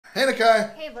Hey,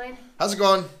 Nakai. Hey, Blain. How's it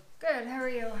going? Good, how are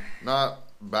you? Not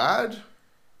bad?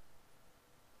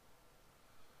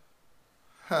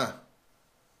 Huh.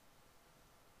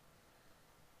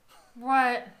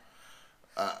 What?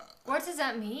 Uh, What does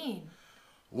that mean?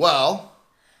 well,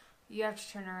 You have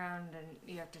to turn around and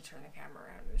you have to turn the camera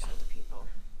around and show the people.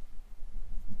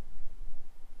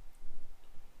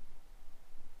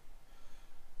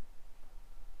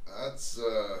 that's,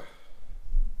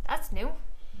 That's new.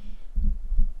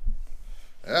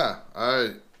 yeah,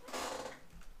 I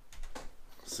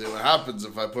see what happens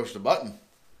if I push the button.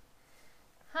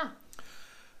 Huh.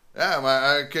 Yeah,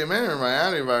 I came in and my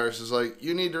antivirus is like,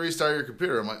 you need to restart your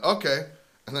computer. I'm like, okay.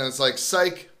 And then it's like,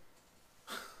 psych.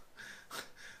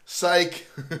 Psych,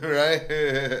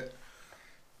 right?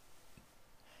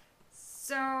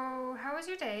 So, how was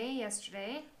your day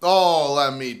yesterday? Oh,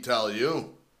 let me tell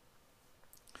you.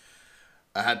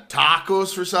 I had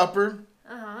tacos for supper.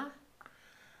 Uh-huh.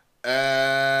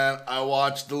 And I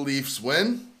watched the Leafs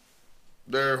win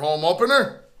their home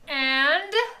opener.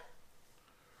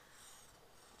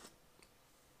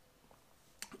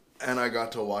 And I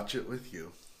got to watch it with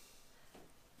you.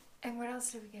 And what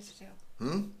else did we get to do?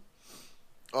 Hmm?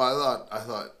 Oh, I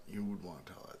thought you would want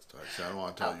to tell that story. So I don't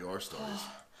want to tell your stories.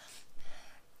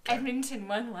 Okay. Edmonton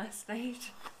won last night.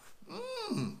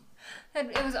 Mm. And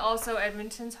it was also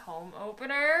Edmonton's home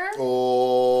opener.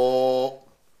 Oh.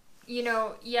 You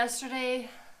know, yesterday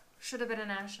should have been a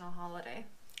national holiday.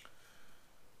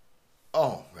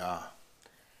 Oh, yeah.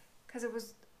 Because it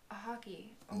was a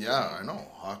hockey opening. Yeah, I know.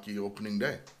 Hockey opening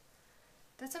day.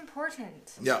 That's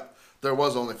important. Yeah. There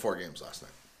was only 4 games last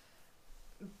night.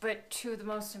 But 2 of the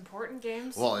most important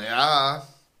games. Well, yeah.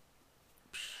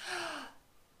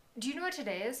 Do you know what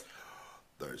today is?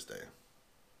 Thursday.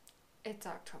 It's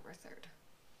October 3rd.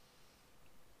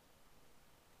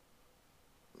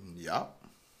 Yeah.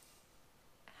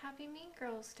 Happy Mean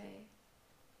Girls Day.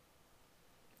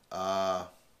 Can't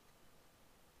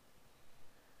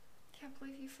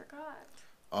believe you forgot.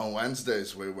 On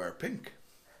Wednesdays, we wear pink.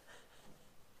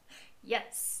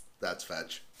 Yes. That's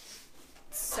fetch.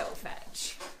 So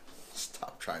fetch.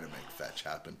 Stop trying to make fetch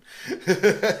happen. It's not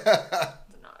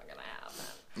gonna happen.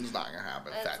 It's not gonna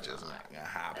happen. It's Fetch is not gonna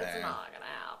happen. It's not gonna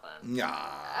happen.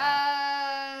 Yeah.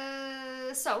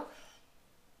 So.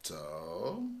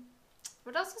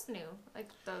 What else is new?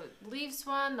 Like the Leafs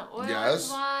won, the Oilers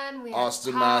Yes. won. We had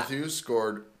Austin Matthews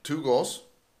scored 2 goals.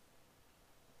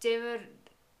 David,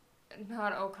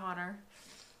 not O'Connor.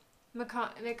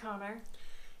 McConnor.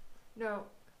 No.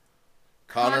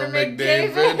 Connor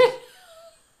McDavid.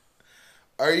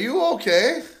 Are you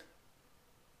okay?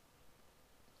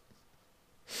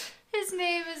 His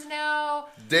name is now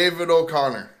David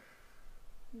O'Connor.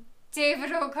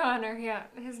 David O'Connor. Yeah,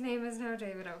 his name is now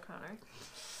David O'Connor.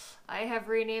 I have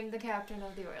renamed the captain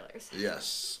of the Oilers.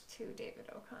 Yes. To David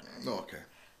O'Connor. Oh, okay.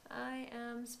 I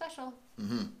am special.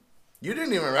 Mm-hmm. You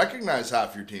didn't even recognize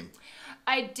half your team.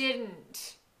 I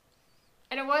didn't.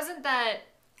 And it wasn't that...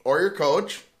 Or your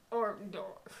coach. Or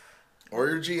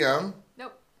your GM.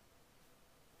 Nope.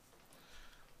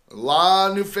 A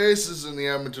lot of new faces in the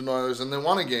Edmonton Oilers, and they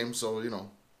won a game, so, you know.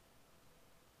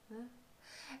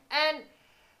 And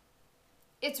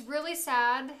it's really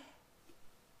sad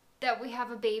that we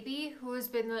have a baby who has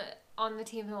been on the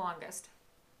team the longest.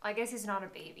 I guess he's not a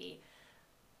baby.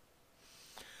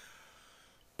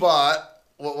 But,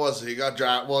 what was it? He got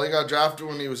drafted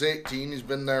when he was 18. He's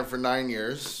been there for 9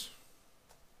 years.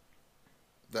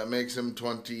 That makes him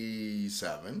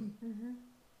 27. Mm-hmm.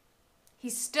 He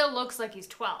still looks like he's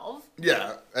 12.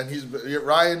 Yeah, and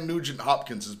Ryan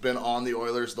Nugent-Hopkins has been on the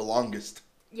Oilers the longest.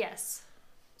 Yes.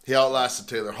 He outlasted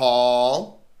Taylor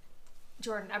Hall.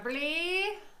 Jordan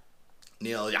Eberle.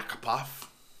 Neil Yakupov.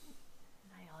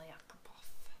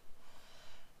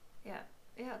 Yeah,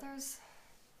 that's...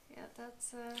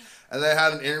 And they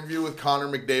had an interview with Connor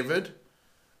McDavid.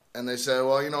 And they said,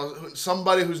 well, you know,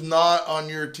 somebody who's not on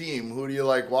your team, who do you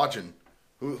like watching?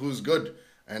 Who's good?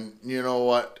 And you know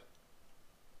what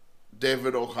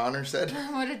David O'Connor said?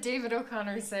 What did David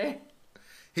O'Connor say?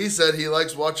 He said he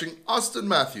likes watching Austin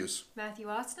Matthews. Matthew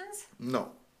Austin's?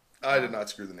 No. I did not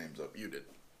screw the names up. You did.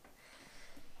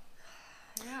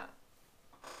 Yeah.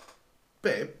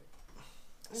 Babe.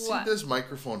 What? See this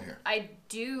microphone here? I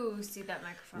do see that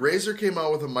microphone. Razer came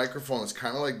out with a microphone that's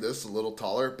kind of like this, a little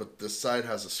taller, but this side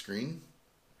has a screen.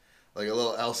 Like a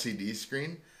little LCD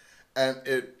screen. And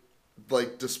it,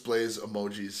 like, displays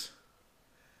emojis.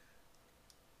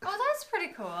 Oh, that's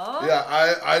pretty cool. Yeah,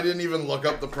 I didn't even look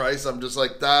up the price. I'm just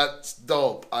like, that's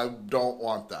dope. I don't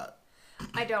want that.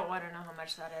 I don't want to know how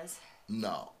much that is.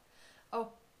 No. Oh.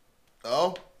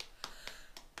 Oh?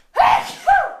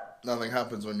 Nothing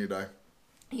happens when you die.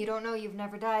 You don't know you've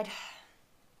never died.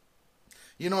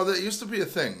 You know, that used to be a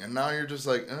thing, and now you're just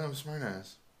like, oh, I'm a smart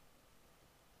ass.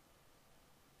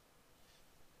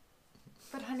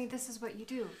 But honey, this is what you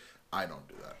do. I don't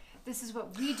do that. This is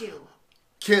what we do.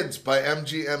 Kids by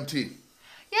MGMT.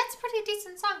 Yeah, it's a pretty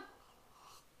decent song.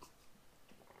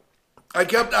 I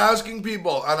kept asking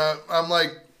people, and I'm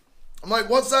like,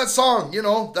 what's that song? You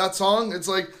know, that song? It's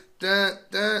like, da,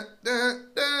 da, da,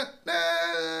 da, da.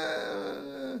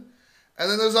 And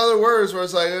then there's other words where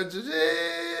it's like, and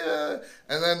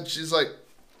then she's like,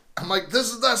 I'm like,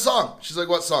 this is that song. She's like,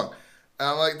 what song? And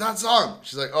I'm like, that song.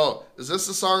 She's like, oh, is this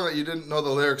the song that you didn't know the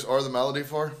lyrics or the melody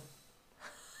for?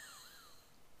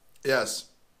 Yes.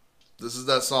 This is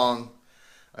that song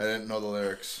I didn't know the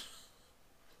lyrics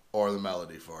or the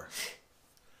melody for.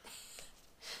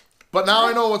 But now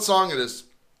I know what song it is.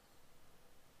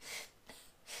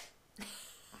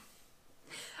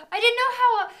 I didn't know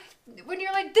how, when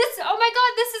you're like, this, oh my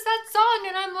god, this is that song,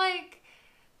 and I'm like,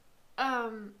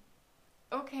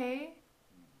 okay.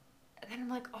 And then I'm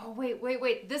like, oh,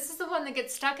 wait, this is the one that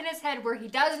gets stuck in his head where he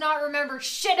does not remember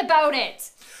shit about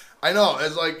it. I know,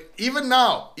 it's like, even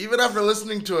now, even after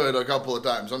listening to it a couple of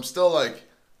times, I'm still like,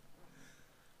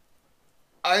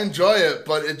 I enjoy it,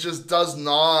 but it just does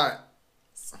not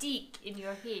Steak in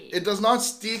your head. It does not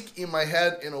stick in my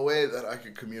head in a way that I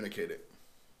could communicate it.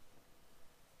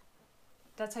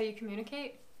 That's how you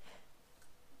communicate?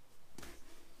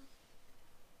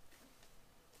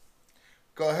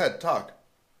 Go ahead, talk.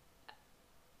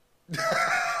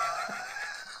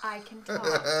 I can talk.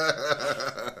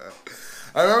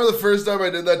 I remember the first time I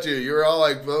did that to you. You were all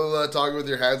like, blah, blah, blah, talking with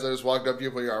your hands. I just walked up to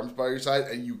you, put your arms by your side,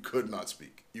 and you could not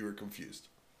speak. You were confused.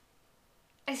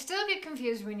 I still get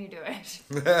confused when you do it.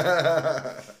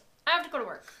 I have to go to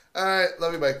work. All right,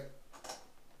 love you, bye.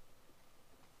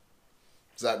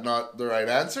 Is that not the right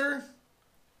answer?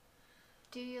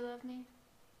 Do you love me?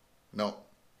 No.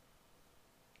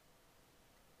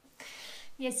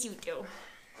 Yes, you do.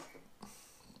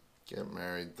 Get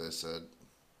married, they said.